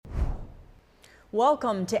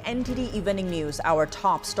Welcome to NTD Evening News. Our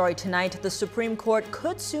top story tonight, the Supreme Court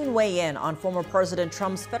could soon weigh in on former President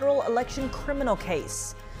Trump's federal election criminal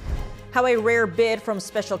case. How a rare bid from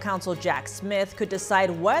Special Counsel Jack Smith could decide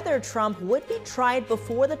whether Trump would be tried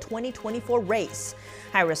before the 2024 race.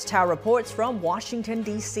 Iris Tao reports from Washington,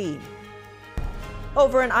 D.C.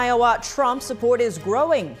 Over in Iowa, Trump support is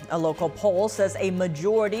growing. A local poll says a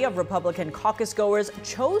majority of Republican caucus goers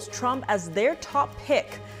chose Trump as their top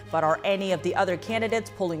pick. But are any of the other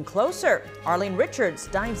candidates pulling closer? Arlene Richards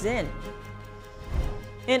dives in.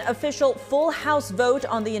 An official full House vote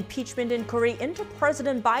on the impeachment inquiry into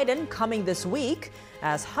President Biden coming this week,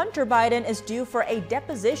 as Hunter Biden is due for a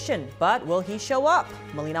deposition. But will he show up?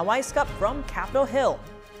 Melina Weiskup from Capitol Hill.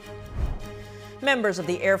 Members of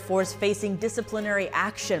the Air Force facing disciplinary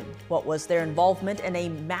action. What was their involvement in a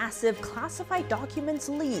massive classified documents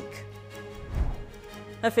leak?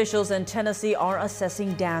 Officials in Tennessee are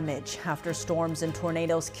assessing damage after storms and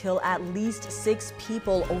tornadoes kill at least 6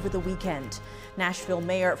 people over the weekend. Nashville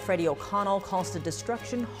Mayor Freddie O'Connell calls the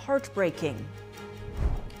destruction heartbreaking.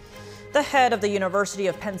 The head of the University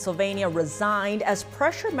of Pennsylvania resigned as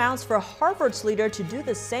pressure mounts for Harvard's leader to do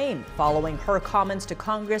the same, following her comments to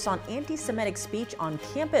Congress on anti-Semitic speech on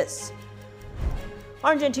campus.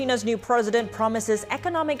 Argentina's new president promises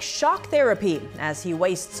economic shock therapy as he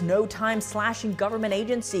wastes no time slashing government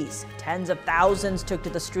agencies. Tens of thousands took to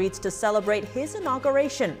the streets to celebrate his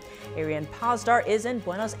inauguration. Ariane Pazdar is in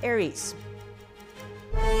Buenos Aires.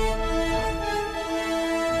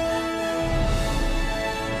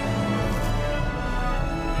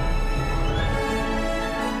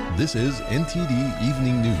 This is NTD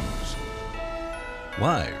Evening News.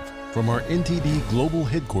 Live from our NTD Global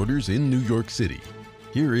Headquarters in New York City.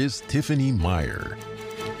 Here is Tiffany Meyer.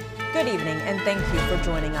 Good evening and thank you for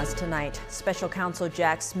joining us tonight. Special Counsel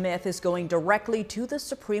Jack Smith is going directly to the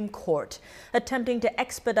Supreme Court, attempting to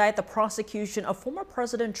expedite the prosecution of former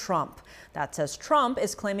President Trump. That says Trump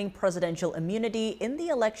is claiming presidential immunity in the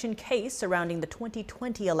election case surrounding the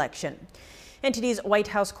 2020 election. NTD's White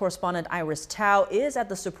House correspondent Iris Tao is at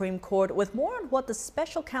the Supreme Court with more on what the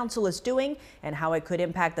special counsel is doing and how it could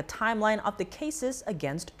impact the timeline of the cases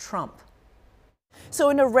against Trump. So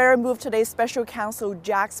in a rare move today, Special Counsel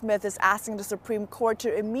Jack Smith is asking the Supreme Court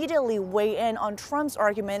to immediately weigh in on Trump's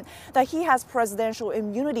argument that he has presidential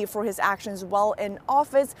immunity for his actions while in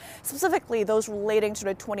office, specifically those relating to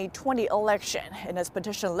the 2020 election. In his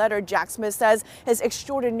petition letter, Jack Smith says his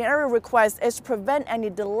extraordinary request is to prevent any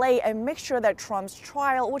delay and make sure that Trump's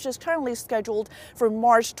trial, which is currently scheduled for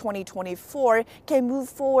March 2024, can move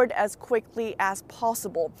forward as quickly as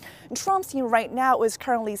possible. And Trump's team right now is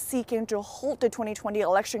currently seeking to halt the 2020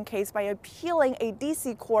 election case by appealing a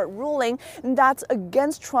D.C. court ruling that's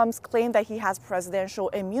against Trump's claim that he has presidential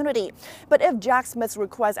immunity. But if Jack Smith's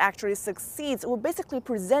request actually succeeds, it will basically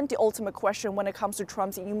present the ultimate question when it comes to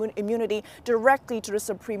Trump's immunity directly to the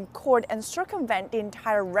Supreme Court and circumvent the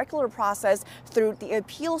entire regular process through the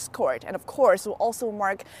appeals court. And of course, will also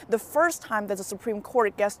mark the first time that the Supreme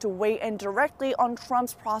Court gets to weigh in directly on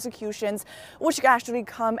Trump's prosecutions, which could actually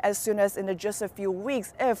come as soon as in just a few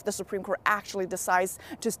weeks if the Supreme Court actually decides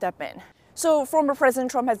to step in. So former President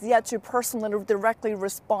Trump has yet to personally directly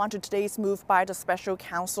respond to today's move by the special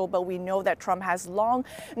counsel, but we know that Trump has long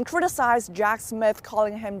criticized Jack Smith,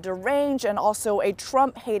 calling him deranged and also a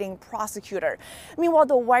Trump-hating prosecutor. Meanwhile,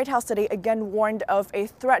 the White House today again warned of a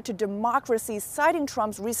threat to democracy, citing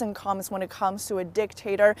Trump's recent comments when it comes to a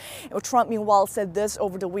dictator. Trump, meanwhile, said this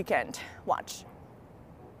over the weekend. Watch.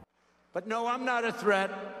 But no, I'm not a threat.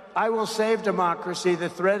 I will save democracy. The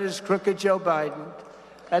threat is crooked Joe Biden.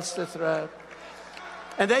 That's the threat.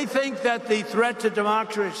 And they think that the threat to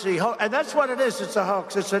democracy, and that's what it is. It's a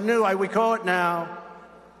hoax. It's a new, we call it now,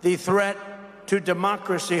 the threat to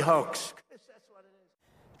democracy hoax.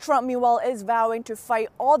 Trump, meanwhile, is vowing to fight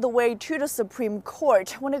all the way to the Supreme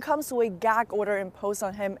Court when it comes to a gag order imposed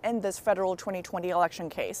on him in this federal 2020 election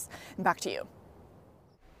case. Back to you.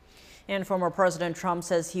 And former President Trump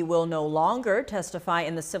says he will no longer testify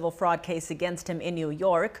in the civil fraud case against him in New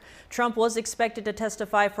York. Trump was expected to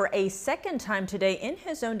testify for a second time today in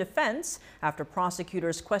his own defense after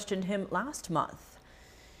prosecutors questioned him last month.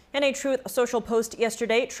 In a Truth Social post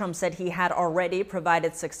yesterday, Trump said he had already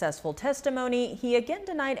provided successful testimony. He again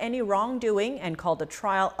denied any wrongdoing and called the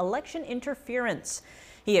trial election interference.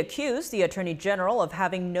 He accused the Attorney General of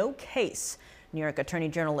having no case. New York Attorney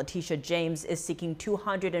General Letitia James is seeking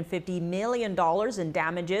 $250 million in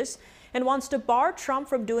damages and wants to bar Trump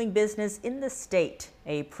from doing business in the state.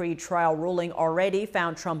 A pre-trial ruling already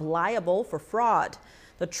found Trump liable for fraud.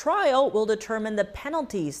 The trial will determine the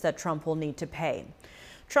penalties that Trump will need to pay.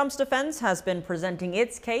 Trump's defense has been presenting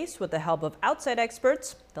its case with the help of outside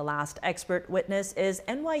experts. The last expert witness is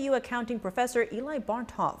NYU accounting professor Eli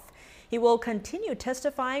Barthoff. He will continue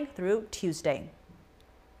testifying through Tuesday.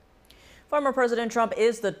 Former President Trump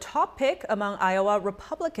is the top pick among Iowa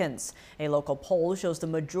Republicans. A local poll shows the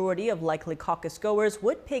majority of likely caucus goers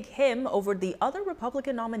would pick him over the other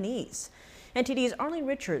Republican nominees. NTD's Arlene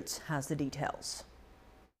Richards has the details.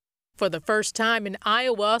 For the first time in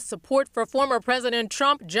Iowa, support for former President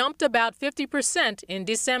Trump jumped about 50% in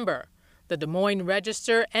December. The Des Moines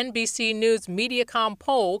Register NBC News Mediacom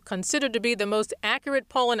poll, considered to be the most accurate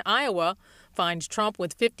poll in Iowa, finds Trump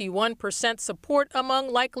with 51% support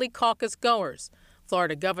among likely caucus goers.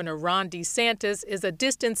 Florida Governor Ron DeSantis is a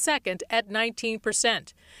distant second at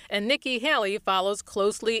 19%, and Nikki Haley follows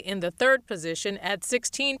closely in the third position at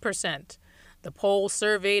 16%. The poll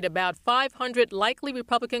surveyed about 500 likely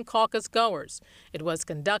Republican caucus goers. It was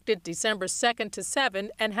conducted December 2nd to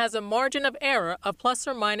 7 and has a margin of error of plus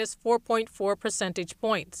or minus 4.4 percentage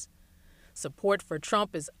points. Support for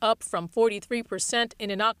Trump is up from 43%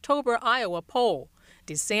 in an October Iowa poll.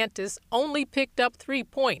 DeSantis only picked up 3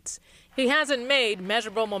 points. He hasn't made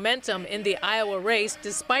measurable momentum in the Iowa race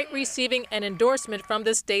despite receiving an endorsement from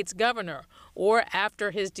the state's governor or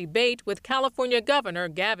after his debate with California Governor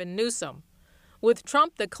Gavin Newsom. With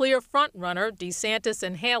Trump the clear frontrunner, DeSantis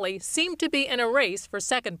and Haley seem to be in a race for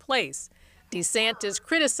second place. DeSantis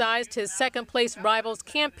criticized his second-place rival's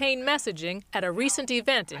campaign messaging at a recent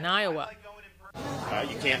event in Iowa.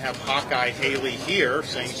 You can't have Hawkeye Haley here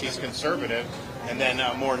saying she's conservative and then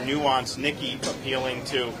more nuanced Nikki appealing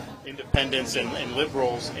to independents and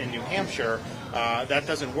liberals in New Hampshire. That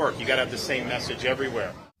doesn't work. You got to have the same message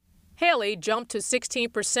everywhere. Haley jumped to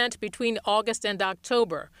 16% between August and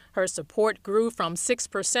October. Her support grew from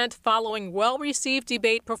 6% following well-received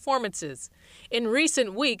debate performances. In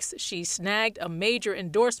recent weeks, she snagged a major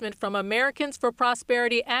endorsement from Americans for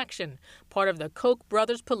Prosperity Action, part of the Koch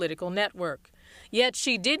brothers political network. Yet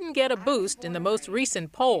she didn't get a boost in the most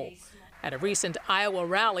recent poll. At a recent Iowa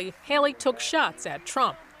rally, Haley took shots at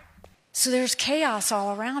Trump. So there's chaos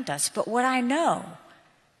all around us, but what I know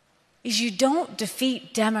is you don't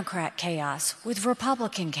defeat Democrat chaos with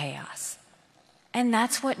Republican chaos. And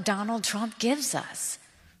that's what Donald Trump gives us.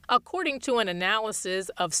 According to an analysis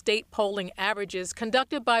of state polling averages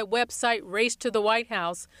conducted by website Race to the White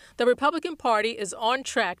House, the Republican Party is on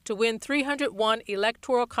track to win 301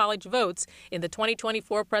 Electoral College votes in the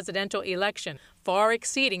 2024 presidential election, far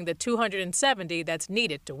exceeding the 270 that's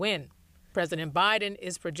needed to win. President Biden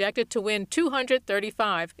is projected to win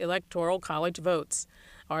 235 Electoral College votes.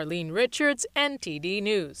 Arlene Richards, NTD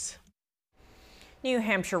News. New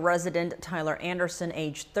Hampshire resident Tyler Anderson,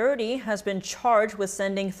 age 30, has been charged with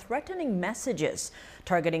sending threatening messages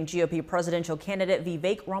targeting GOP presidential candidate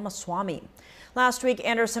Vivek Ramaswamy. Last week,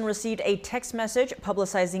 Anderson received a text message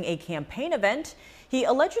publicizing a campaign event. He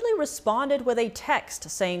allegedly responded with a text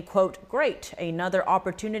saying, quote, "Great, another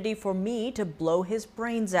opportunity for me to blow his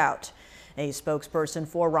brains out." A spokesperson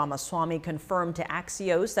for Ramaswamy confirmed to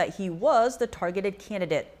Axios that he was the targeted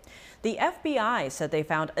candidate. The FBI said they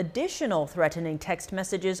found additional threatening text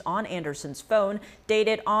messages on Anderson's phone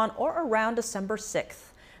dated on or around December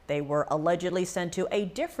 6th. They were allegedly sent to a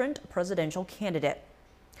different presidential candidate.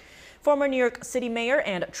 Former New York City Mayor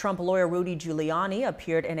and Trump lawyer Rudy Giuliani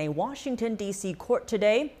appeared in a Washington, D.C. court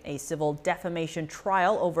today. A civil defamation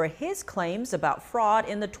trial over his claims about fraud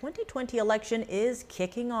in the 2020 election is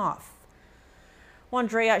kicking off.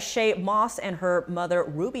 Wandrea Shea Moss and her mother,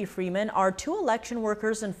 Ruby Freeman, are two election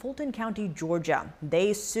workers in Fulton County, Georgia.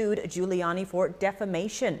 They sued Giuliani for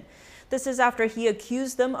defamation. This is after he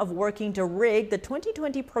accused them of working to rig the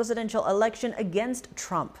 2020 presidential election against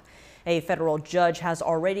Trump. A federal judge has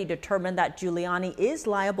already determined that Giuliani is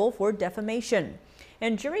liable for defamation,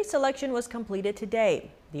 and jury selection was completed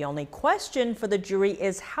today. The only question for the jury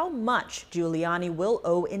is how much Giuliani will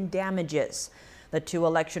owe in damages. The two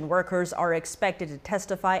election workers are expected to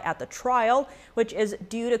testify at the trial, which is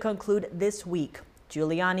due to conclude this week.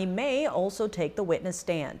 Giuliani may also take the witness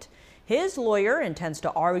stand. His lawyer intends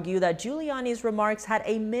to argue that Giuliani's remarks had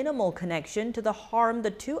a minimal connection to the harm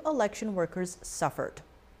the two election workers suffered.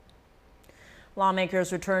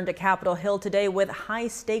 Lawmakers returned to Capitol Hill today with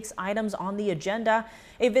high-stakes items on the agenda,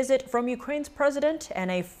 a visit from Ukraine's president,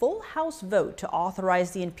 and a full House vote to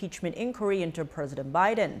authorize the impeachment inquiry into President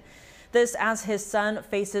Biden. This as his son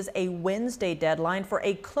faces a Wednesday deadline for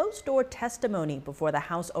a closed-door testimony before the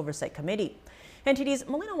House Oversight Committee. NTD's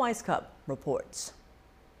Melina Weiskup reports.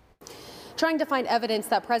 Trying to find evidence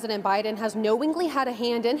that President Biden has knowingly had a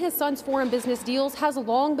hand in his son's foreign business deals has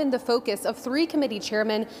long been the focus of 3 committee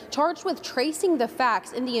chairmen charged with tracing the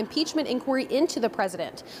facts in the impeachment inquiry into the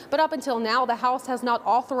president. But up until now, the House has not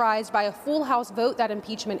authorized by a full House vote that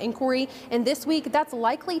impeachment inquiry, and this week that's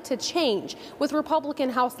likely to change, with Republican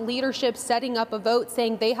House leadership setting up a vote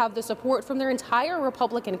saying they have the support from their entire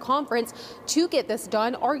Republican conference to get this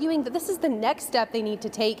done, arguing that this is the next step they need to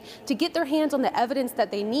take to get their hands on the evidence that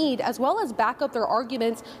they need, as well as back up their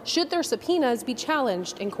arguments should their subpoenas be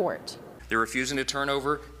challenged in court. They're refusing to turn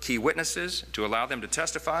over key witnesses to allow them to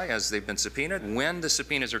testify as they've been subpoenaed. When the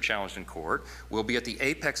subpoenas are challenged in court, we'll be at the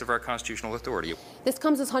apex of our constitutional authority. This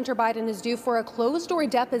comes as Hunter Biden is due for a closed-door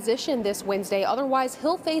deposition this Wednesday. Otherwise,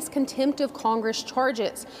 he'll face contempt of Congress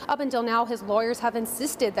charges. Up until now, his lawyers have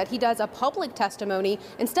insisted that he does a public testimony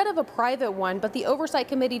instead of a private one, but the Oversight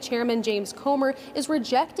Committee Chairman James Comer is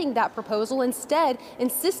rejecting that proposal, instead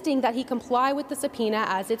insisting that he comply with the subpoena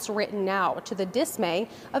as it's written now, to the dismay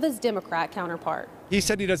of his Democrat counterpart. He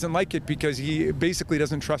said he doesn't like it because he basically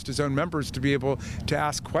doesn't trust his own members to be able to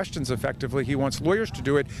ask questions effectively. He wants lawyers to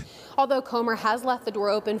do it. Although Comer has left the door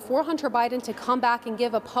open for Hunter Biden to come back and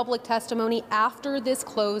give a public testimony after this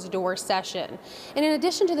closed-door session. And in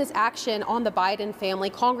addition to this action on the Biden family,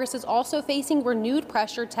 Congress is also facing renewed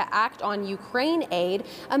pressure to act on Ukraine aid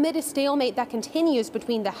amid a stalemate that continues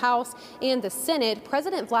between the House and the Senate.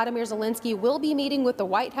 President Vladimir Zelensky will be meeting with the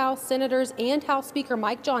White House, senators, and House Speaker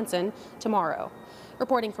Mike Johnson tomorrow.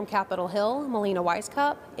 Reporting from Capitol Hill, Melina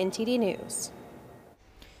Weiskup, NTD News.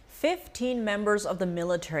 15 members of the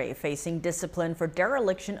military facing discipline for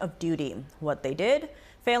dereliction of duty. What they did?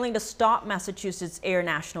 Failing to stop Massachusetts Air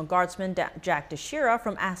National Guardsman Jack Teixeira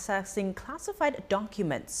from accessing classified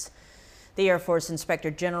documents. The Air Force Inspector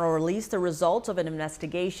General released the results of an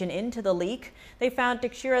investigation into the leak. They found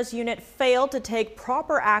Teixeira's unit failed to take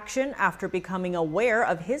proper action after becoming aware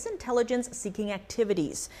of his intelligence-seeking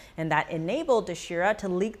activities, and that enabled Teixeira to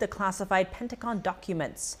leak the classified Pentagon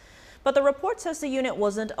documents. But the report says the unit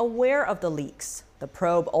wasn't aware of the leaks. The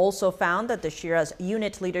probe also found that Teixeira's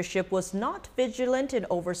unit leadership was not vigilant in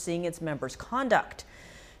overseeing its members' conduct.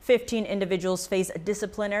 15 individuals face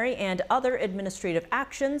disciplinary and other administrative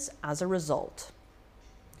actions as a result.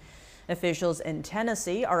 Officials in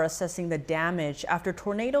Tennessee are assessing the damage after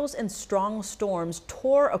tornadoes and strong storms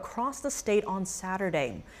tore across the state on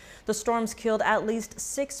Saturday. The storms killed at least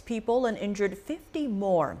 6 people and injured 50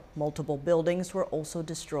 more. Multiple buildings were also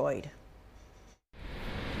destroyed.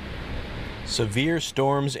 Severe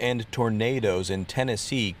storms and tornadoes in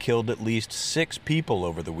Tennessee killed at least 6 people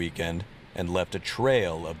over the weekend and left a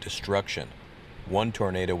trail of destruction. One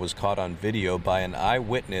tornado was caught on video by an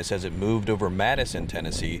eyewitness as it moved over Madison,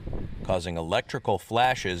 Tennessee, causing electrical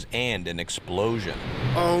flashes and an explosion.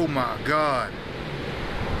 Oh my God.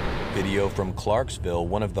 Video from Clarksville,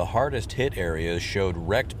 one of the hardest hit areas, showed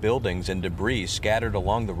wrecked buildings and debris scattered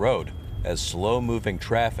along the road as slow-moving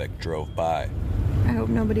traffic drove by. I hope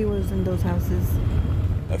nobody was in those houses.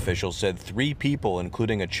 Officials said 3 people,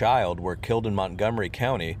 including a child, were killed in Montgomery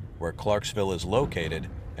County, where Clarksville is located,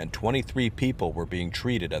 and 23 people were being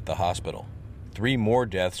treated at the hospital. 3 more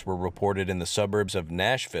deaths were reported in the suburbs of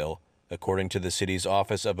Nashville, according to the city's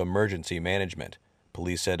Office of Emergency Management.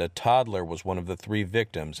 Police said a toddler was one of the 3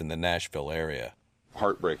 victims in the Nashville area.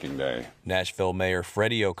 Heartbreaking day. Nashville Mayor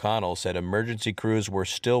Freddie O'Connell said emergency crews were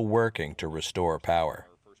still working to restore power.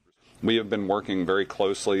 We have been working very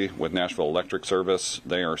closely with Nashville Electric Service.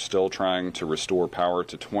 They are still trying to restore power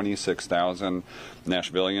to 26,000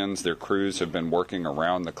 Nashvillians. Their crews have been working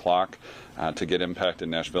around the clock to get impacted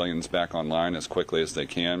Nashvillians back online as quickly as they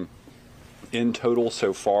can. In total,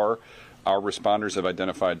 so far, our responders have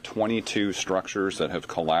identified 22 structures that have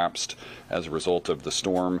collapsed as a result of the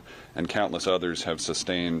storm, and countless others have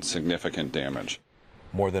sustained significant damage.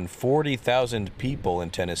 More than 40,000 people in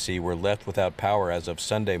Tennessee were left without power as of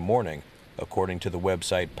Sunday morning, according to the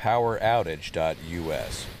website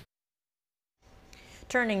poweroutage.us.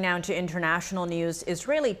 Turning now to international news,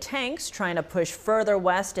 Israeli tanks trying to push further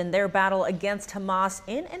west in their battle against Hamas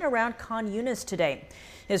in and around Khan Yunis today.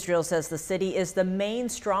 Israel says the city is the main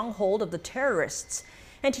stronghold of the terrorists.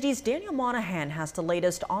 NTD's Daniel Monahan has the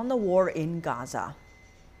latest on the war in Gaza.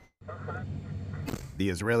 The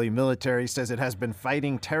Israeli military says it has been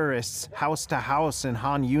fighting terrorists house to house in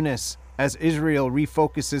Khan Yunis as Israel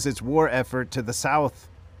refocuses its war effort to the south.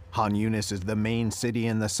 Khan Yunis is the main city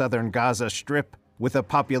in the southern Gaza Strip with a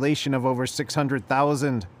population of over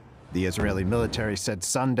 600,000. The Israeli military said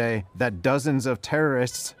Sunday that dozens of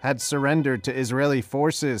terrorists had surrendered to Israeli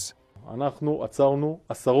forces.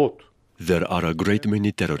 There are a great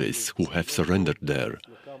many terrorists who have surrendered there,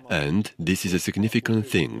 And this is a significant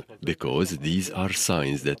thing because these are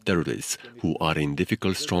signs that terrorists who are in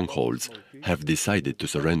difficult strongholds have decided to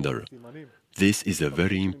surrender. This is a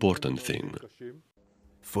very important thing.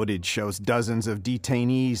 Footage shows dozens of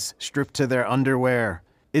detainees stripped to their underwear.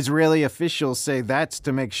 Israeli officials say that's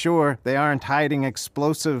to make sure they aren't hiding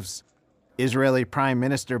explosives. Israeli Prime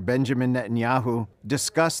Minister Benjamin Netanyahu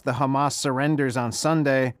discussed the Hamas surrenders on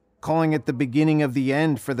Sunday, calling it the beginning of the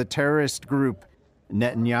end for the terrorist group.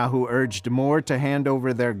 Netanyahu urged more to hand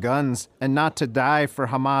over their guns and not to die for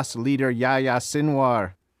Hamas leader Yahya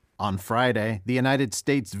Sinwar. On Friday, the United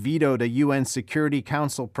States vetoed a UN Security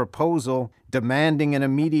Council proposal demanding an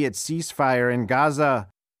immediate ceasefire in Gaza.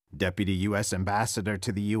 Deputy U.S. Ambassador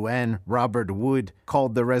to the UN, Robert Wood,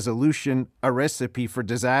 called the resolution a recipe for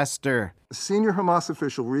disaster. A senior Hamas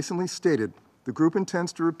official recently stated the group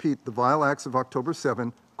intends to repeat the vile acts of October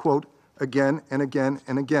 7, quote, again and again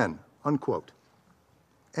and again, unquote.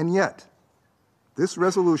 And yet, this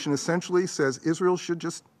resolution essentially says Israel should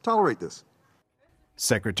just tolerate this.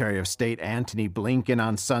 Secretary of State Antony Blinken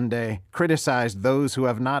on Sunday criticized those who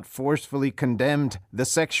have not forcefully condemned the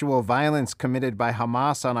sexual violence committed by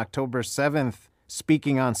Hamas on October 7th,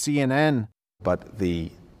 speaking on CNN. But the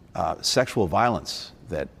sexual violence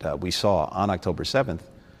that we saw on October 7th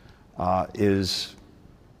is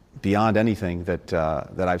beyond anything that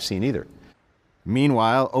I've seen either.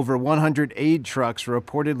 Meanwhile, over 100 aid trucks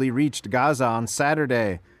reportedly reached Gaza on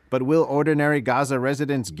Saturday. But will ordinary Gaza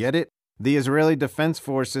residents get it? The Israeli Defense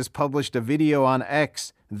Forces published a video on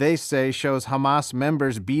X they say shows Hamas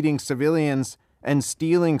members beating civilians and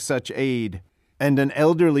stealing such aid. And an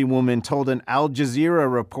elderly woman told an Al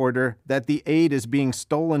Jazeera reporter that the aid is being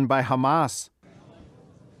stolen by Hamas.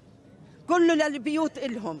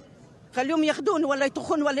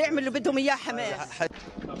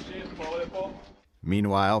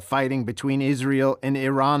 Meanwhile, fighting between Israel and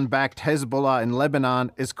Iran-backed Hezbollah in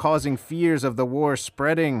Lebanon is causing fears of the war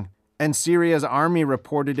spreading. And Syria's army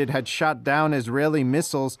reported it had shot down Israeli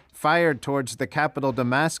missiles fired towards the capital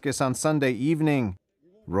Damascus on Sunday evening.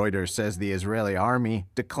 Reuters says the Israeli army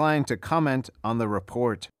declined to comment on the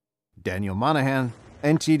report. Daniel Monahan,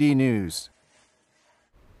 NTD News.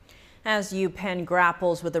 As UPenn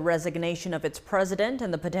grapples with the resignation of its president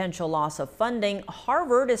and the potential loss of funding,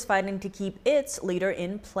 Harvard is fighting to keep its leader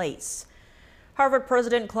in place. Harvard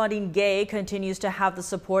President Claudine Gay continues to have the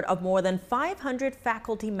support of more than 500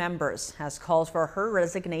 faculty members as calls for her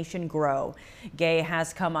resignation grow. Gay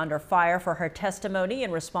has come under fire for her testimony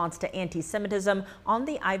in response to anti-Semitism on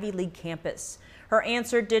the Ivy League campus. Her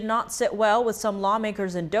answer did not sit well with some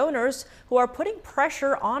lawmakers and donors who are putting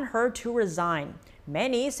pressure on her to resign.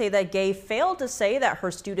 Many say that Gay failed to say that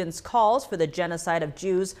her students' calls for the genocide of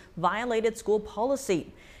Jews violated school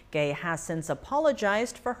policy. Gay has since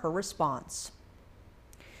apologized for her response.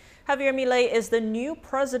 Javier Milei is the new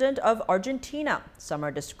president of Argentina. Some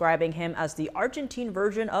are describing him as the Argentine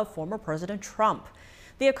version of former President Trump.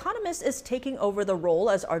 The Economist is taking over the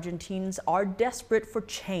role as Argentines are desperate for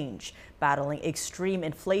change, battling extreme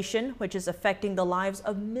inflation, which is affecting the lives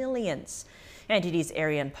of millions. NTD's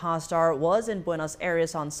Arian Pastar was in Buenos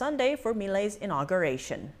Aires on Sunday for Milei's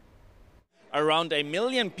inauguration. Around 1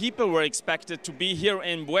 million people were expected to be here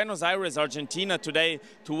in Buenos Aires, Argentina today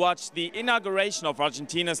to watch the inauguration of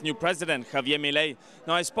Argentina's new president, Javier Milei.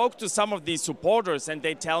 Now, I spoke to some of these supporters and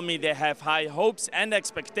they tell me they have high hopes and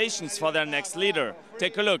expectations for their next leader.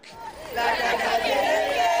 Take a look.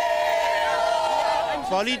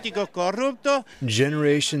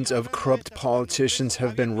 Generations of corrupt politicians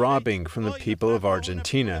have been robbing from the people of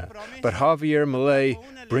Argentina. But Javier Milei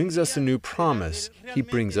brings us a new promise. He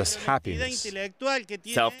brings us happiness.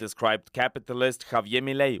 Self-described capitalist Javier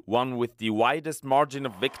Milei won with the widest margin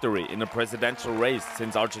of victory in a presidential race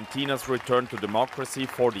since Argentina's return to democracy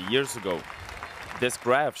 40 years ago. This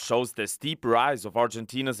graph shows the steep rise of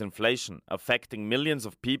Argentina's inflation, affecting millions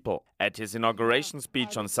of people. At his inauguration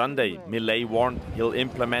speech on Sunday, Milei warned he'll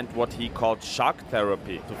implement what he called shock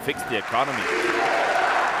therapy to fix the economy.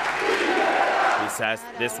 He says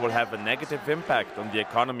this will have a negative impact on the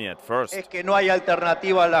economy at first.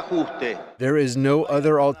 There is no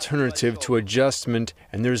other alternative to adjustment,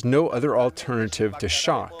 and there's no other alternative to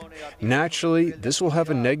shock. Naturally, this will have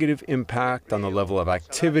a negative impact on the level of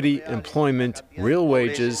activity, employment, real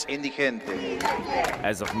wages.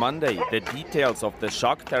 As of Monday, the details of the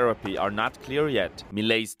shock therapy are not clear yet.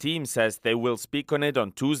 Milei's team says they will speak on it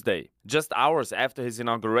on Tuesday. Just hours after his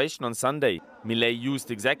inauguration on Sunday, Milei used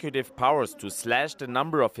executive powers to slash the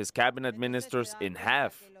number of his cabinet ministers in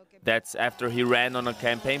half. That's after he ran on a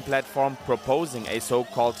campaign platform proposing a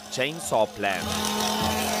so-called chainsaw plan,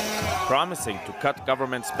 promising to cut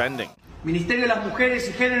government spending. Ministerio de las Mujeres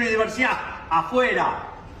y Género y Diversidad, afuera.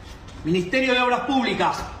 Ministerio de Obras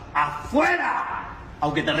Públicas, afuera.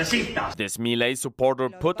 Aunque te resistas. This Milei supporter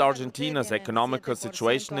put Argentina's economical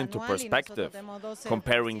situation into perspective,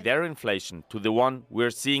 comparing their inflation to the one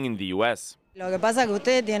we're seeing in the US.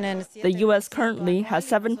 The U.S. currently has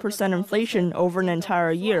 7% inflation over an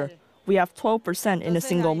entire year. We have 12% in a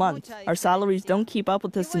single month. Our salaries don't keep up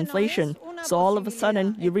with this inflation, so all of a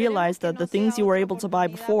sudden you realize that the things you were able to buy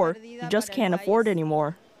before, you just can't afford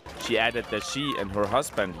anymore. She added that she and her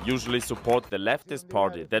husband usually support the leftist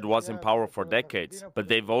party that was in power for decades, but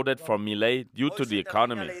they voted for Milei due to the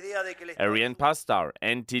economy. Ariane Pastar,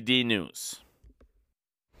 NTD News.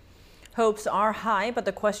 Hopes are high, but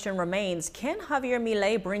the question remains, can Javier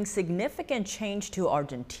Milei bring significant change to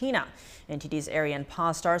Argentina? NTD's Ariane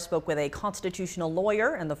Pastar spoke with a constitutional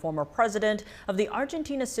lawyer and the former president of the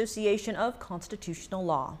Argentine Association of Constitutional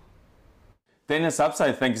Law. Daniel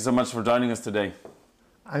SABSAY, thank you so much for joining us today.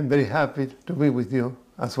 I'm very happy to be with you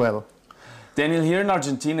as well. Daniel, here in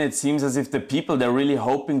Argentina, it seems as if the people, they're really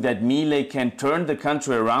hoping that Milei can turn the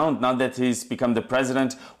country around now that he's become the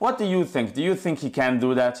president. What do you think? Do you think he can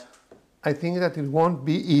do that? I think that it won't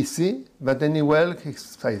be easy, but anyway,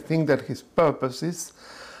 I think that his purposes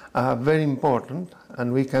are very important,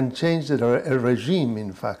 and we can change a regime,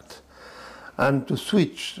 in fact, and to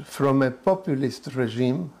switch from a populist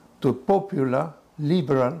regime to a popular,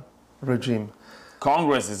 liberal regime.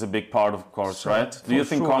 Congress is a big part, of course, right? Do you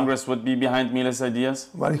think Congress would be behind Milei's ideas?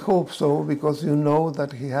 Well, I hope so, because you know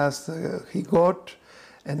that he got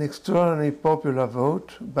an extraordinary popular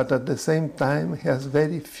vote, but at the same time he has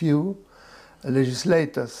very few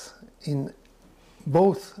legislators in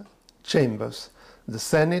both chambers, the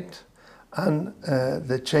Senate and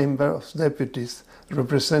the Chamber of Deputies,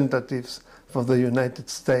 representatives for the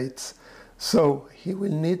United States. So he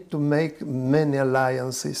will need to make many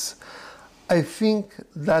alliances. I think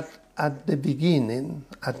that at the beginning,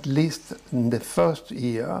 at least in the first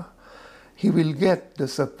year, he will get the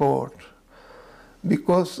support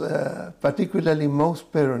because particularly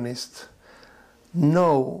most Peronists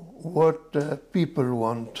know what people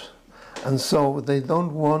want, and so they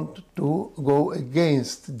don't want to go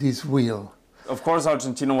against this will. Of course,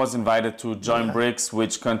 Argentina was invited to join BRICS,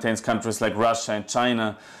 which contains countries like Russia and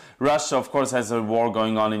China. Russia, of course, has a war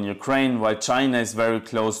going on in Ukraine, while China is very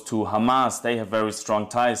close to Hamas. They have very strong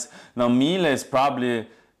ties. Now, Milei is probably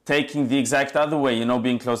taking the exact other way, you know,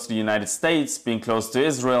 being close to the United States, being close to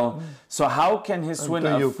Israel. So how can his win...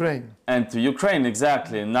 And to Ukraine. And to Ukraine,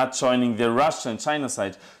 exactly, not joining the Russia and China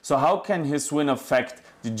side. So how can his win affect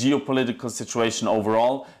the geopolitical situation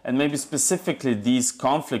overall, and maybe specifically these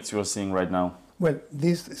conflicts you're seeing right now? Well,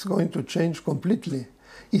 this is going to change completely.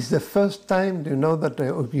 It's the first time, you know, that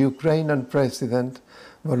the Ukrainian president,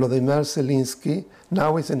 Volodymyr Zelensky,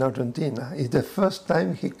 now is in Argentina. It's the first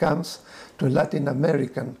time he comes to a Latin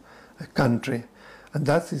American country. And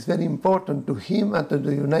that is very important to him and to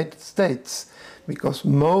the United States, because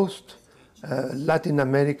most Latin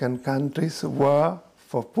American countries were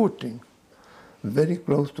for Putin, very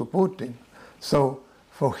close to Putin. So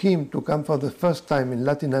for him to come for the first time in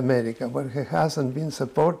Latin America, where he hasn't been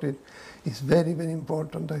supported, is very, very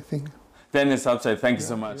important, I think. Daniel SABSAY, thank you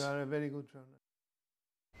so much. You are a very good journalist.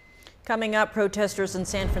 Coming up, protesters in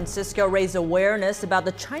San Francisco raise awareness about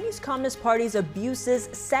the Chinese Communist Party's abuses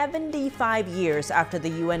 75 years after the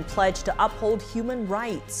UN pledged to uphold human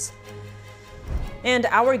rights. And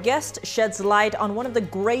our guest sheds light on one of the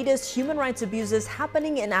greatest human rights abuses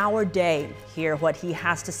happening in our day. Hear what he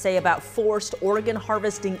has to say about forced organ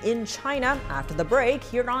harvesting in China after the break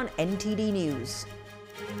here on NTD News.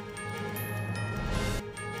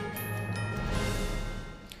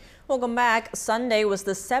 Welcome back. Sunday was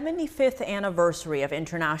the 75th anniversary of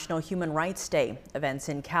International Human Rights Day. Events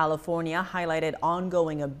in California highlighted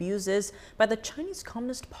ongoing abuses by the Chinese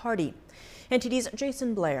Communist Party. NTD's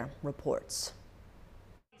Jason Blair reports.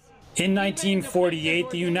 In 1948,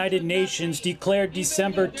 the United Nations declared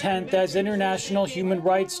December 10th as International Human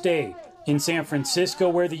Rights Day. In San Francisco,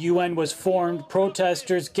 where the UN was formed,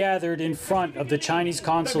 protesters gathered in front of the Chinese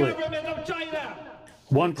consulate.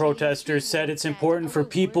 One protester said it's important for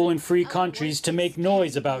people in free countries to make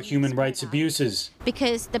noise about human rights abuses.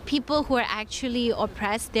 Because the people who are actually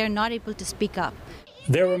oppressed, they're not able to speak up.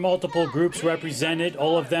 There were multiple groups represented,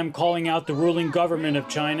 all of them calling out the ruling government of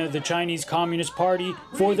China, the Chinese Communist Party,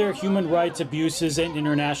 for their human rights abuses and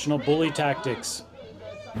international bully tactics.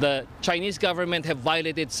 The Chinese government have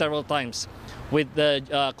violated several times with the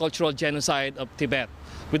cultural genocide of Tibet,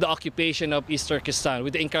 with the occupation of East Turkestan,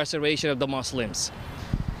 with the incarceration of the Muslims,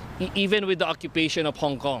 even with the occupation of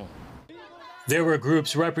Hong Kong. There were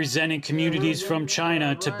groups representing communities from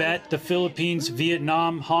China, Tibet, the Philippines,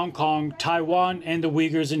 Vietnam, Hong Kong, Taiwan, and the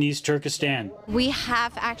Uyghurs in East Turkestan. We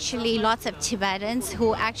have actually lots of Tibetans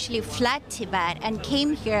who actually fled Tibet and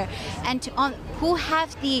came here, and who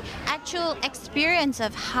have the actual experience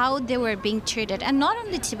of how they were being treated. And not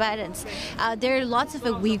only Tibetans, there are lots of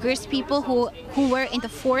Uyghurs people who were in the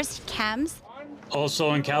forced camps.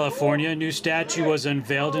 Also in California, a new statue was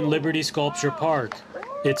unveiled in Liberty Sculpture Park.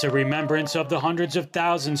 It's a remembrance of the hundreds of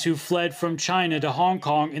thousands who fled from China to Hong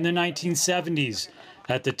Kong in the 1970s.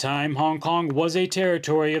 At the time, Hong Kong was a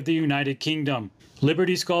territory of the United Kingdom.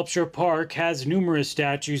 Liberty Sculpture Park has numerous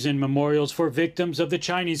statues and memorials for victims of the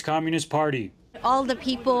Chinese Communist Party. All the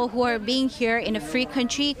people who are being here in a free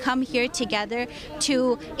country come here together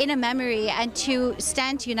in a memory and to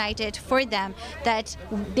stand united for them, that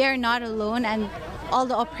they're not alone, and all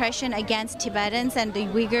the oppression against Tibetans and the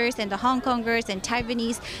Uyghurs and the Hong Kongers and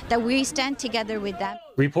Taiwanese, that we stand together with them.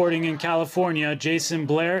 Reporting in California, Jason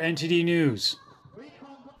Blair, NTD News.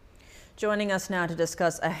 Joining us now to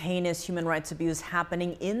discuss a heinous human rights abuse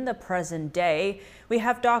happening in the present day, we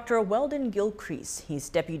have Dr. Weldon Gilcrease. He's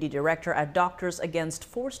Deputy Director at Doctors Against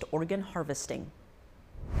Forced Organ Harvesting.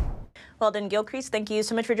 Weldon Gilcrease, thank you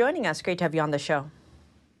so much for joining us. Great to have you on the show.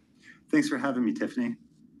 Thanks for having me, Tiffany.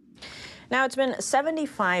 Now, it's been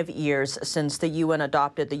 75 years since the UN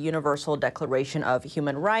adopted the Universal Declaration of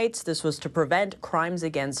Human Rights. This was to prevent crimes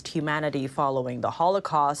against humanity following the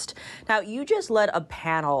Holocaust. Now, you just led a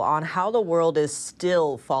panel on how the world is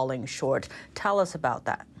still falling short. Tell us about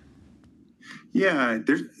that. Yeah,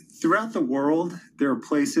 throughout the world, there are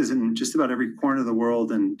places in just about every corner of the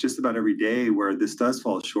world and just about every day where this does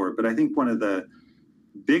fall short. But I think one of the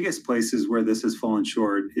biggest places where this has fallen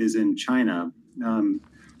short is in China.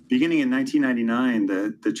 Beginning in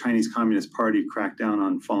 1999, the Chinese Communist Party cracked down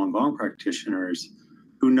on Falun Gong practitioners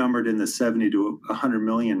who numbered in the 70 to 100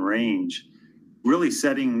 million range, really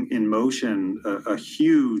setting in motion a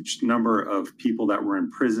huge number of people that were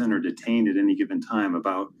in prison or detained at any given time.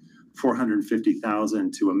 About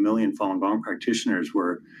 450,000 to 1 million Falun Gong practitioners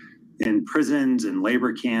were in prisons and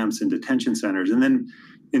labor camps and detention centers. And then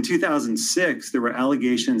in 2006, there were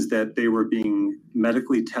allegations that they were being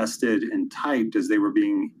medically tested and typed as they were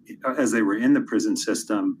in the prison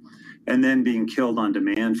system, and then being killed on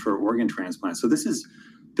demand for organ transplants. So this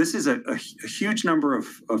is a huge number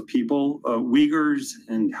of people. Uyghurs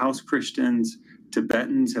and House Christians,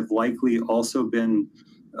 Tibetans have likely also been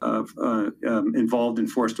involved in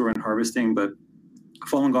forced organ harvesting, but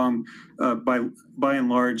Falun Gong, by and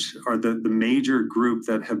large, are the major group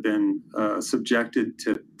that have been subjected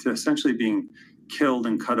to essentially being killed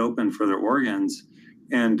and cut open for their organs.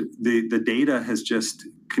 And the data has just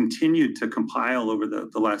continued to compile over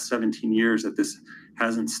the last 17 years that this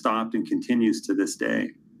hasn't stopped and continues to this day.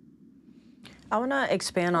 I want to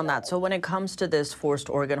expand on that. So when it comes to this forced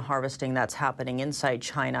organ harvesting that's happening inside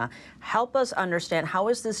China, help us understand, how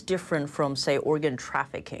is this different from, say, organ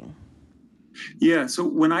trafficking? Yeah, so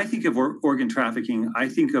when I think of organ trafficking, I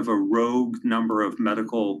think of a rogue number of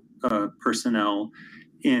medical personnel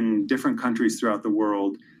in different countries throughout the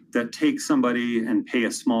world that take somebody and pay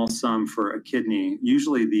a small sum for a kidney.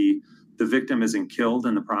 Usually the victim isn't killed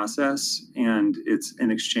in the process, and it's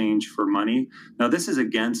in exchange for money. Now, this is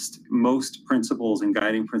against most principles and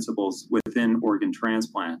guiding principles within organ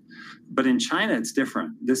transplant. But in China, it's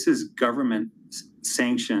different. This is government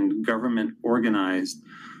sanctioned, government organized.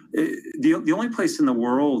 The only place in the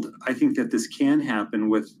world I think that this can happen,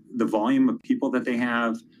 with the volume of people that they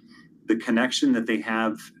have, the connection that they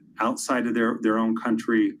have outside of their own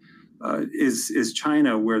country, is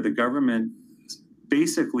China, where the government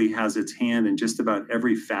basically has its hand in just about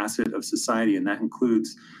every facet of society, and that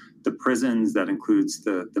includes the prisons, that includes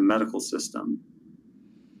the medical system.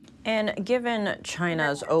 And given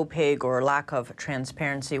China's opaque or lack of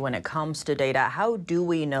transparency when it comes to data, how do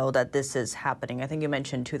we know that this is happening? I think you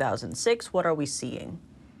mentioned 2006. What are we seeing?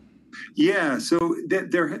 Yeah, so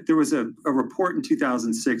there was a report in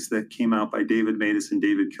 2006 that came out by David Matus and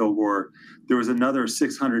David Kilgore. There was another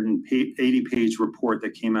 680-page report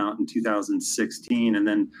that came out in 2016. And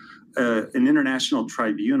then an international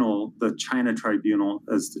tribunal, the China Tribunal,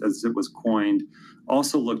 as it was coined,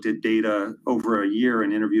 also looked at data over a year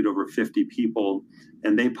and interviewed over 50 people.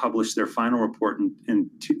 And they published their final report in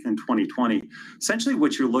 2020. Essentially,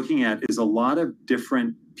 what you're looking at is a lot of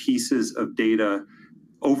different pieces of data,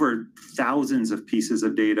 over thousands of pieces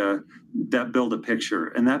of data that build a picture.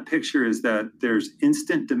 And that picture is that there's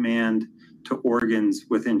instant demand to organs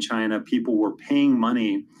within China. People were paying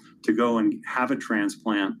money to go and have a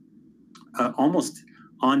transplant. Almost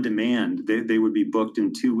on demand. They would be booked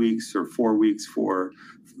in 2 weeks or 4 weeks for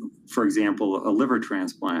example, a liver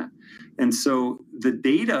transplant. And so the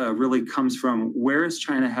data really comes from where is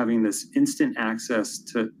China having this instant access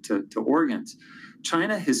to organs.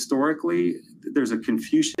 China historically, there's a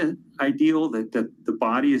Confucian ideal that the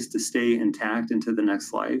body is to stay intact into the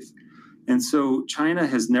next life. And so China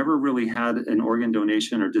has never really had an organ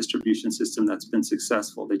donation or distribution system that's been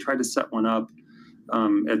successful. They tried to set one up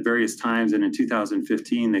at various times, and in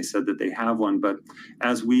 2015 they said that they have one. But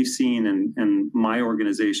as we've seen, and my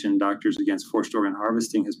organization, Doctors Against Forced Organ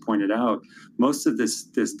Harvesting, has pointed out, most of this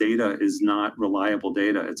data is not reliable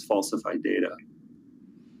data. It's falsified data.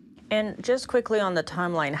 And just quickly on the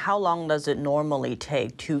timeline, how long does it normally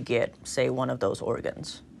take to get, say, one of those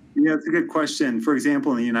organs? Yeah, it's a good question. For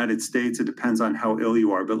example, in the United States, it depends on how ill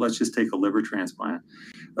you are, but let's just take a liver transplant.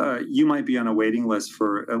 You might be on a waiting list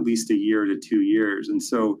for at least a year to 2 years. And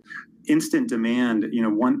so instant demand,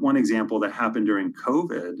 one example that happened during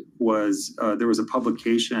COVID was there was a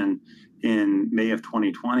publication in May of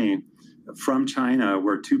 2020 from China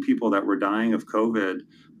where 2 people that were dying of COVID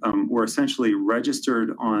were essentially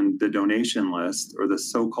registered on the donation list, or the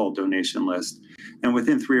so-called donation list. And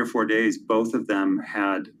within 3 or 4 days, both of them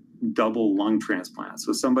had double lung transplants.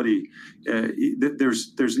 So somebody,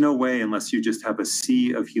 there's no way, unless you just have a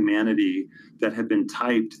sea of humanity that have been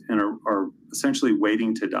typed and are essentially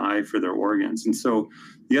waiting to die for their organs. And so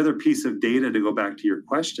the other piece of data, to go back to your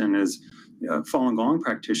question, is Falun Gong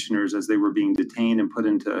practitioners, as they were being detained and put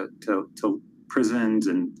into prisons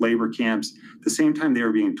and labor camps, at the same time they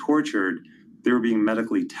were being tortured, they were being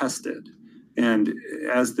medically tested. And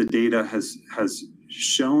as the data has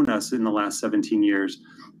shown us in the last 17 years,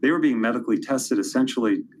 they were being medically tested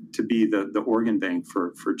essentially to be the organ bank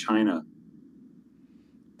for China.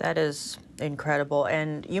 That is incredible.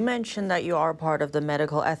 And you mentioned that you are part of the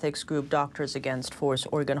medical ethics group Doctors Against Forced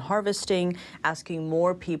Organ Harvesting, asking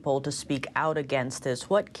more people to speak out against this.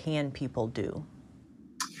 What can people do?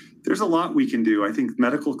 There's a lot we can do. I think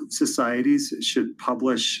medical societies should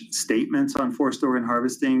publish statements on forced organ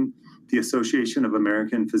harvesting. The Association of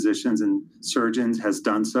American Physicians and Surgeons has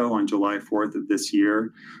done so on July 4th of this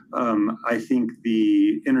year. I think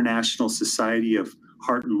the International Society of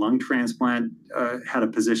Heart and Lung Transplant had a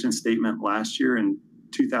position statement last year in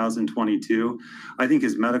 2022. I think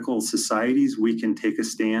as medical societies, we can take a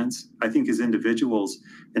stance. I think as individuals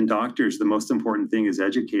and doctors, the most important thing is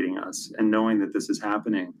educating us and knowing that this is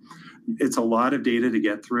happening. It's a lot of data to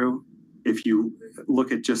get through. If you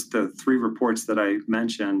look at just the 3 reports that I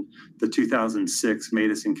mentioned, the 2006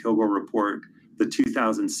 Madison-Kilgore report, the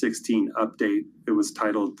 2016 update, it was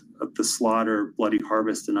titled The Slaughter, Bloody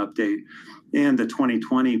Harvest, and Update, and the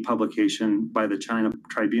 2020 publication by the China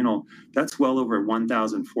Tribunal, that's well over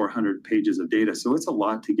 1,400 pages of data. So it's a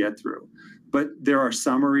lot to get through. But there are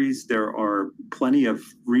summaries, there are plenty of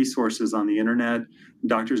resources on the internet.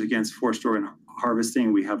 Doctors Against Forced Organ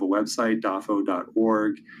Harvesting, we have a website,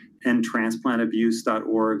 dafo.org.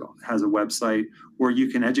 endtransplantabuse.org has a website where you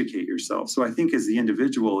can educate yourself. So I think as the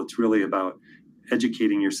individual, it's really about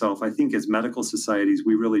educating yourself. I think as medical societies,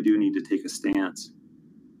 we really do need to take a stance.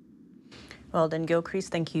 Well, then, Gilcrease,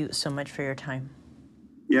 thank you so much for your time.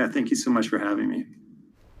 Yeah, thank you so much for having me.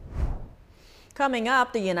 Coming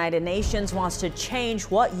up, the United Nations wants to change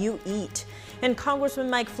what you eat. And Congressman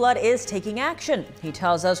Mike Flood is taking action. He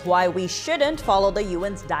tells us why we shouldn't follow the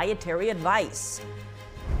UN's dietary advice.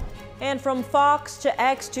 And from Fox to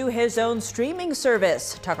X to his own streaming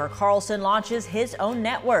service, Tucker Carlson launches his own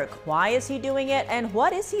network. Why is he doing it, and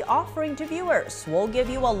what is he offering to viewers? We'll give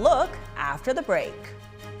you a look after the break.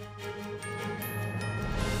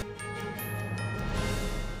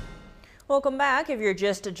 Welcome back. If you're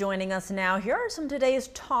just joining us now, here are some of today's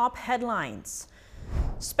top headlines.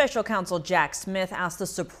 Special Counsel Jack Smith asked the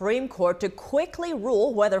Supreme Court to quickly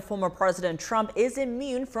rule whether former President Trump is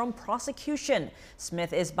immune from prosecution.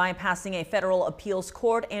 Smith is bypassing a federal appeals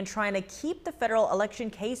court and trying to keep the federal election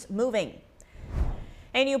case moving.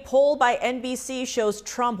 A new poll by NBC shows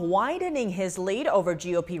Trump widening his lead over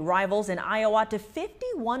GOP rivals in Iowa to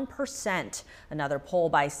 51%. Another poll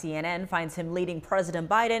by CNN finds him leading President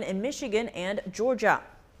Biden in Michigan and Georgia.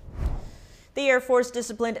 The Air Force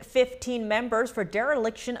disciplined 15 members for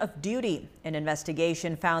dereliction of duty. An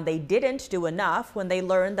investigation found they didn't do enough when they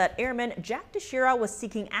learned that Airman Jack Teixeira was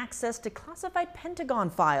seeking access to classified Pentagon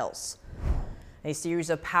files. A series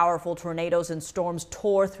of powerful tornadoes and storms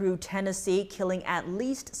tore through Tennessee, killing at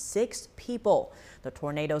least 6 people. The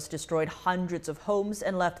tornadoes destroyed hundreds of homes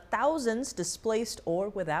and left thousands displaced or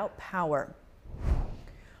without power.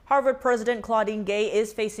 Harvard President Claudine Gay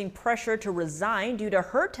is facing pressure to resign due to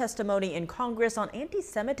her testimony in Congress on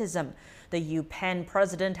anti-Semitism. The UPenn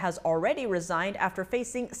president has already resigned after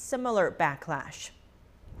facing similar backlash.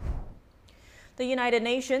 The United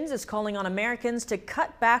Nations is calling on Americans to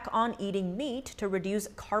cut back on eating meat to reduce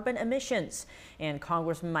carbon emissions. And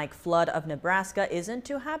Congressman Mike Flood of Nebraska isn't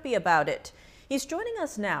too happy about it. He's joining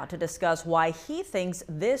us now to discuss why he thinks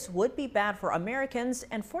this would be bad for Americans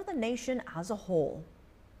and for the nation as a whole.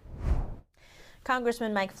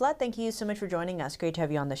 Congressman Mike Flood, thank you so much for joining us. Great to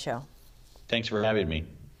have you on the show. Thanks for having me.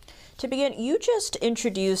 To begin, you just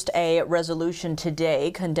introduced a resolution today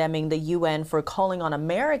condemning the UN for calling on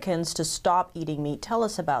Americans to stop eating meat. Tell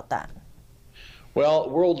us about that. Well,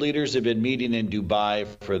 world leaders have been meeting in Dubai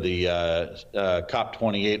for the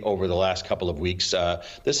COP28 over the last couple of weeks.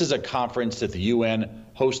 This is a conference that the UN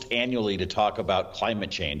hosts annually to talk about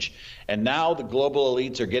climate change. And now the global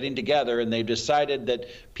elites are getting together and they've decided that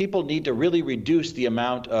people need to really reduce the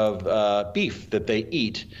amount of beef that they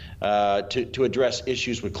eat to address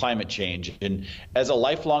issues with climate change. And as a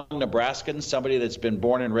lifelong Nebraskan, somebody that's been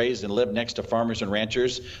born and raised and lived next to farmers and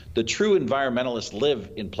ranchers, the true environmentalists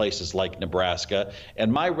live in places like Nebraska.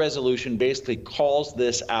 And my resolution basically calls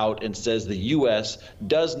this out and says the U.S.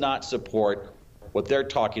 does not support what they're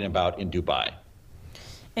talking about in Dubai.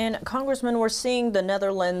 And Congressman, we're seeing the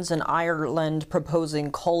Netherlands and Ireland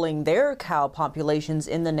proposing culling their cow populations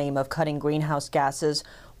in the name of cutting greenhouse gases.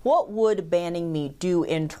 What would banning meat do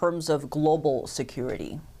in terms of global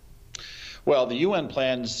security? Well, the UN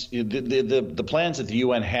plans, the plans that the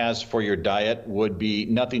UN has for your diet would be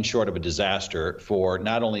nothing short of a disaster for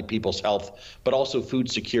not only people's health, but also food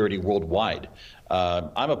security worldwide.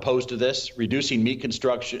 I'm opposed to this. Reducing meat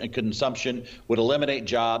consumption would eliminate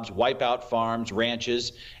jobs, wipe out farms,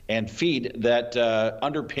 ranches, and feed that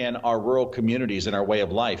underpin our rural communities and our way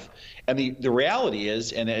of life. And the reality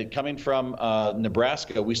is, and coming from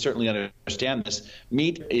Nebraska, we certainly understand this,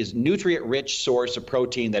 meat is a nutrient-rich source of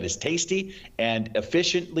protein that is tasty and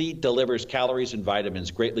efficiently delivers calories and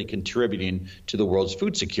vitamins, greatly contributing to the world's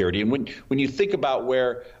food security. And when you think about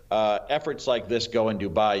where efforts like this go in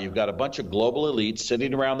Dubai, you've got a bunch of global elites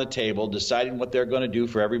sitting around the table deciding what they're going to do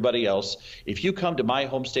for everybody else. If you come to my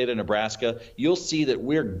home state of Nebraska, you'll see that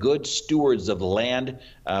we're good stewards of the land.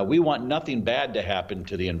 We want nothing bad to happen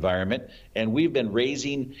to the environment, and we've been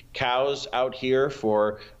raising cows out here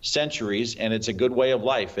for centuries, and it's a good way of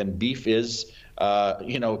life. And beef is,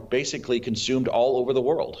 basically consumed all over the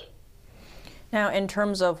world. Now, in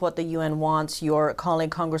terms of what the UN wants, your colleague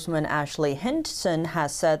Congressman Ashley Hinton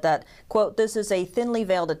has said that, quote, this is a thinly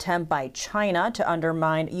veiled attempt by China to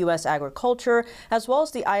undermine U.S. agriculture, as well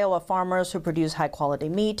as the Iowa farmers who produce high-quality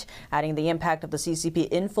meat. Adding the impact of the CCP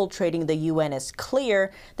infiltrating the UN is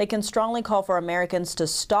clear. They can strongly call for Americans to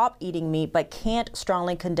stop eating meat, but can't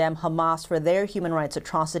strongly condemn Hamas for their human rights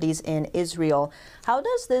atrocities in Israel. How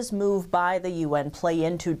does this move by the UN play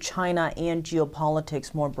into China and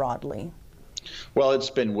geopolitics more broadly? Well,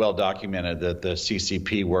 it's been well documented that the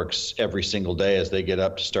CCP works every single day as they get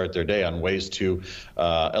up to start their day on ways to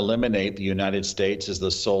eliminate the United States as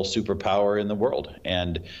the sole superpower in the world.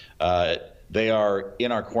 And they are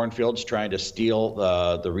in our cornfields trying to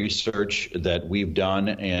steal the research that we've done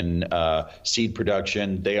in seed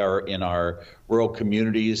production. They are in our rural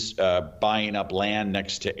communities buying up land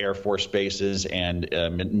next to Air Force bases and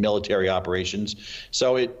military operations.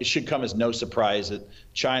 So it should come as no surprise that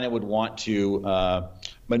China would want to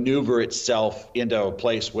maneuver itself into a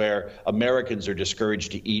place where Americans are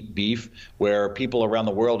discouraged to eat beef, where people around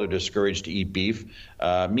the world are discouraged to eat beef.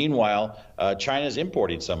 Meanwhile, China's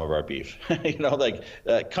importing some of our beef.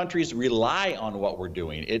 Countries rely on what we're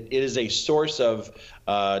doing. It is a source of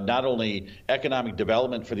not only economic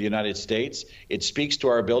development for the United States, it speaks to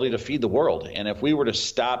our ability to feed the world. And if we were to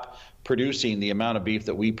stop producing the amount of beef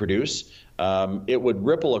that we produce, it would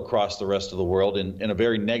ripple across the rest of the world in a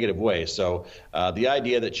very negative way. So the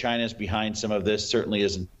idea that China is behind some of this certainly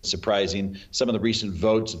isn't surprising. Some of the recent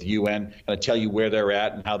votes at the UN kind of tell you where they're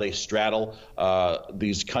at and how they straddle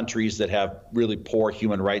these countries that have really poor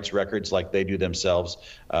human rights records like they do themselves.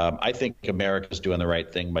 I think America's doing the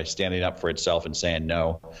right thing by standing up for itself and saying,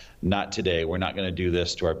 no, not today. We're not going to do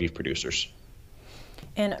this to our beef producers.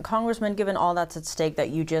 And Congressman, given all that's at stake that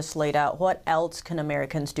you just laid out, what else can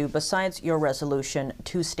Americans do besides your resolution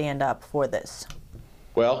to stand up for this?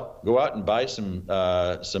 Well, go out and buy some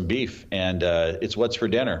beef, and it's what's for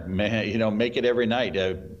dinner. Make it every night.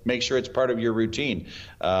 Make sure it's part of your routine.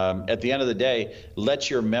 At the end of the day, let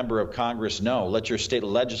your member of Congress know, let your state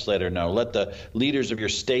legislator know, let the leaders of your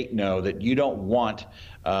state know that you don't want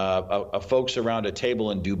folks around a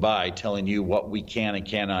table in Dubai telling you what we can and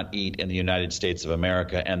cannot eat in the United States of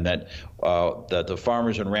America, and that the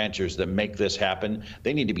farmers and ranchers that make this happen,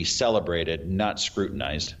 they need to be celebrated, not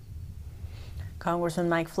scrutinized. Congressman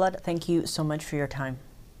Mike Flood, thank you so much for your time.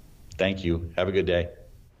 Thank you. Have a good day.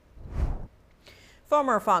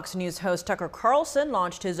 Former Fox News host Tucker Carlson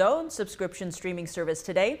launched his own subscription streaming service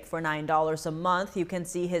today. For $9 a month, you can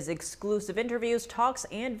see his exclusive interviews, talks,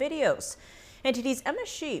 and videos. NTD's Emma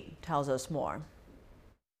Sheep tells us more.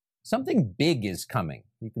 Something big is coming.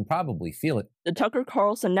 You can probably feel it. The Tucker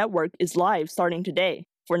Carlson Network is live starting today.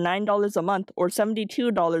 For $9 a month or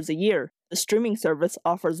 $72 a year, the streaming service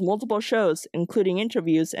offers multiple shows, including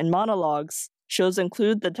interviews and monologues. Shows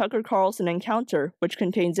include the Tucker Carlson Encounter, which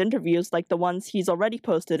contains interviews like the ones he's already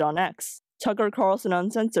posted on X, Tucker Carlson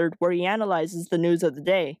Uncensored, where he analyzes the news of the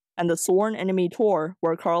day, and the Sworn Enemy Tour,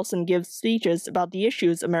 where Carlson gives speeches about the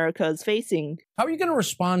issues America is facing. How are you going to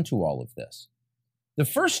respond to all of this? The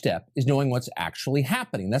first step is knowing what's actually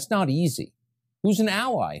happening. That's not easy. Who's an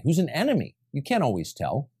ally? Who's an enemy? You can't always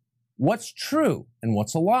tell. What's true and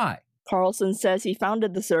what's a lie? Carlson says he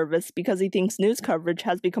founded the service because he thinks news coverage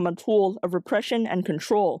has become a tool of repression and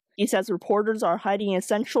control. He says reporters are hiding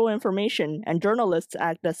essential information and journalists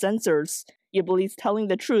act as censors. He believes telling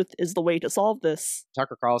the truth is the way to solve this.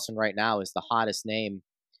 Tucker Carlson right now is the hottest name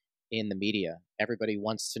in the media. Everybody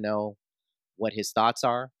wants to know what his thoughts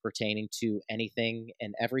are pertaining to anything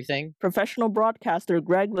and everything. Professional broadcaster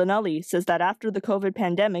Greg Linnelli says that after the COVID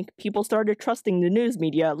pandemic, people started trusting the news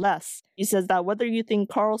media less. He says that whether you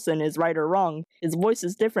think Carlson is right or wrong, his voice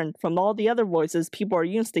is different from all the other voices people are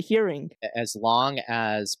used to hearing. As long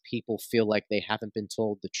as people feel like they haven't been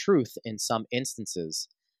told the truth in some instances,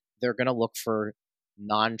 they're going to look for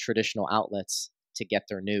non-traditional outlets to get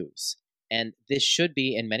their news. And this should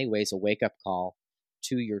be, in many ways, a wake-up call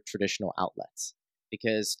to your traditional outlets,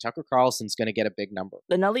 because Tucker Carlson's going to get a big number.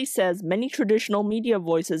 Linnelli says many traditional media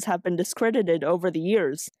voices have been discredited over the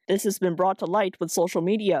years. This has been brought to light with social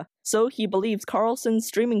media, so he believes Carlson's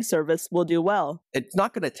streaming service will do well. It's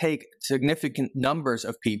not going to take significant numbers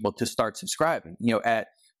of people to start subscribing, at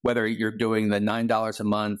whether you're doing the $9 a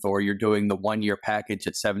month or you're doing the one-year package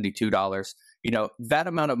at $72. That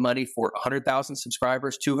amount of money for 100,000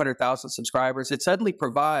 subscribers, 200,000 subscribers, it suddenly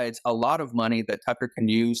provides a lot of money that Tucker can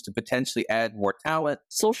use to potentially add more talent.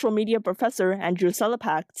 Social media professor Andrew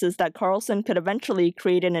Selepak says that Carlson could eventually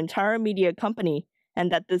create an entire media company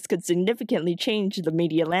and that this could significantly change the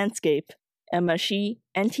media landscape. Emma Shi,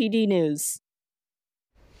 NTD News.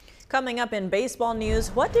 Coming up in baseball news,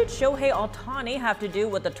 what did Shohei Ohtani have to do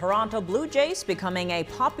with the Toronto Blue Jays becoming a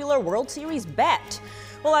popular World Series bet?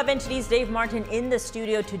 We'll have NTD's Dave Martin in the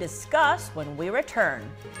studio to discuss when we return.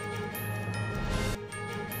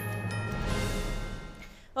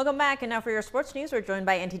 Welcome back, and now for your sports news, we're joined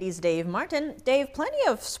by NTD's Dave Martin. Dave, plenty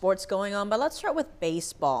of sports going on, but let's start with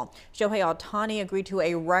baseball. Shohei Ohtani agreed to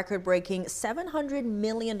a record-breaking $700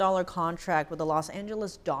 million contract with the Los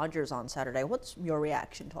Angeles Dodgers on Saturday. What's your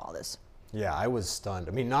reaction to all this? Yeah, I was stunned.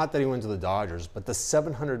 I mean, not that he went to the Dodgers, but the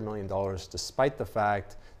 $700 million, despite the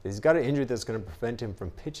fact that he's got an injury that's going to prevent him from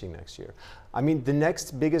pitching next year. I mean, the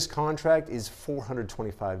next biggest contract is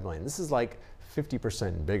 $425 million. This is like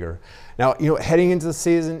 50% bigger. Now, heading into the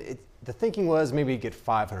season, the thinking was maybe he'd get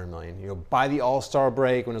 $500 million. By the All-Star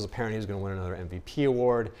break, when it was apparent he was going to win another MVP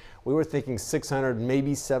award, we were thinking $600,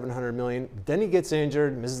 maybe $700 million. Then he gets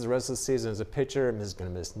injured, misses the rest of the season as a pitcher, is going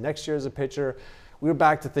to miss next year as a pitcher. We were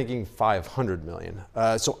back to thinking $500 million.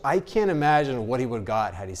 So I can't imagine what he would have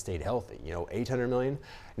got had he stayed healthy, $800 million.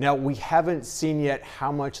 Now, we haven't seen yet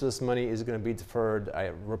how much this money is going to be deferred.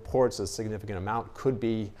 Reports a significant amount could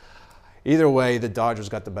be. Either way, the Dodgers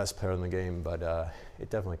got the best player in the game, but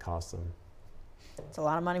it definitely cost them. It's a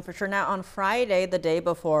lot of money for sure. Now, on Friday, the day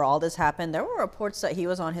before all this happened, there were reports that he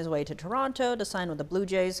was on his way to Toronto to sign with the Blue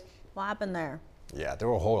Jays. What happened there? Yeah, there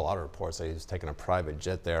were a whole lot of reports that he was taking a private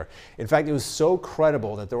jet there. In fact, it was so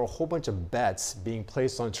credible that there were a whole bunch of bets being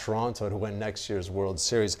placed on Toronto to win next year's World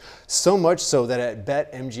Series. So much so that at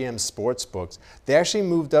BetMGM Sportsbooks, they actually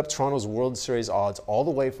moved up Toronto's World Series odds all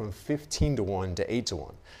the way from 15-1 to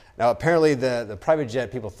 8-1. Now, apparently the private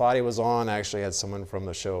jet people thought he was on actually had someone from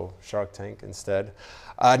the show Shark Tank instead.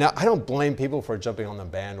 Now, I don't blame people for jumping on the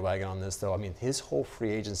bandwagon on this, though. I mean, his whole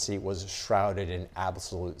free agency was shrouded in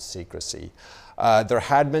absolute secrecy. There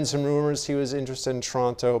had been some rumors he was interested in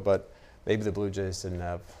Toronto, but maybe the Blue Jays didn't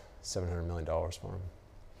have $700 million for him.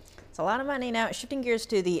 a lot of money. Now, shifting gears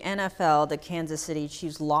to the NFL, the Kansas City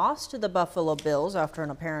Chiefs lost to the Buffalo Bills after an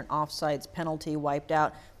apparent offsides penalty wiped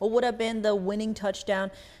out what would have been the winning touchdown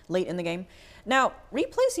late in the game. Now,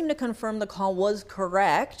 replay seemed to confirm the call was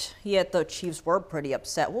correct, yet the Chiefs were pretty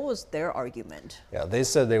upset. What was their argument? Yeah, they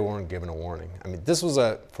said they weren't given a warning. I mean, this was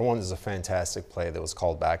for one, this is a fantastic play that was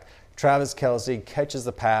called back. Travis Kelce catches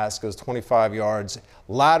the pass, goes 25 yards,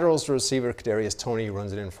 laterals to receiver Kadarius Toney,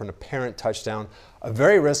 runs it in for an apparent touchdown. A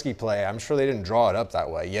very risky play. I'm sure they didn't draw it up that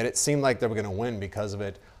way, yet it seemed like they were going to win because of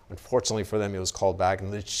it. Unfortunately for them, it was called back.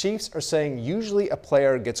 And the Chiefs are saying usually a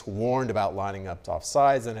player gets warned about lining up to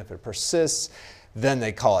offsides, and if it persists, then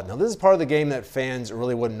they call it. Now, this is part of the game that fans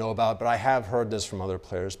really wouldn't know about, but I have heard this from other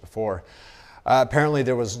players before. Apparently,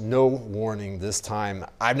 there was no warning this time.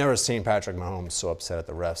 I've never seen Patrick Mahomes so upset at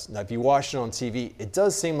the refs. Now, if you watch it on TV, it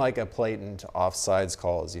does seem like a blatant offsides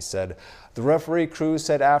call, as he said. The referee crew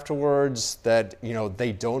said afterwards that,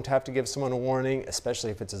 they don't have to give someone a warning,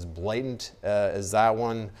 especially if it's as blatant as that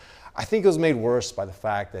one. I think it was made worse by the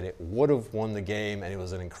fact that it would have won the game, and it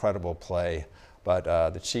was an incredible play. But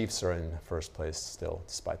the Chiefs are in first place still,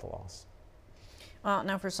 despite the loss. Well,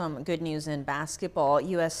 now for some good news in basketball.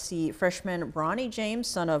 USC freshman Bronny James,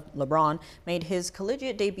 son of LeBron, made his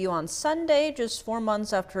collegiate debut on Sunday, just 4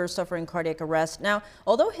 months after suffering cardiac arrest. Now,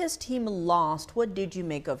 although his team lost, what did you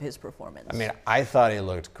make of his performance? I mean, I thought he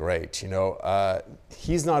looked great.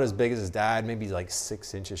 He's not as big as his dad, maybe like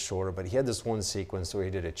 6 inches shorter, but he had this one sequence where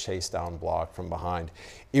he did a chase down block from behind.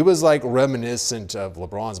 It was like reminiscent of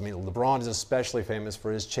LeBron's. I mean, LeBron is especially famous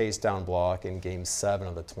for his chase down block in Game 7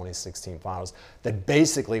 of the 2016 finals that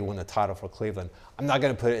basically won the title for Cleveland. I'm not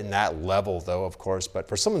going to put it in that level, though, of course, but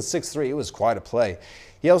for someone 6'3", it was quite a play.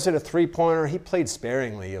 He also hit a three-pointer. He played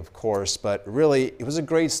sparingly, of course, but really, it was a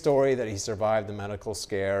great story that he survived the medical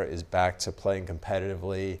scare, is back to playing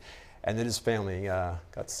competitively, and that his family got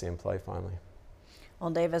to see him play finally. Well,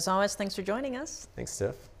 Dave, as always, thanks for joining us. Thanks,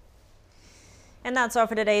 Tiff. And that's all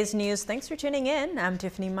for today's news. Thanks for tuning in. I'm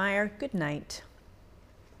Tiffany Meyer. Good night.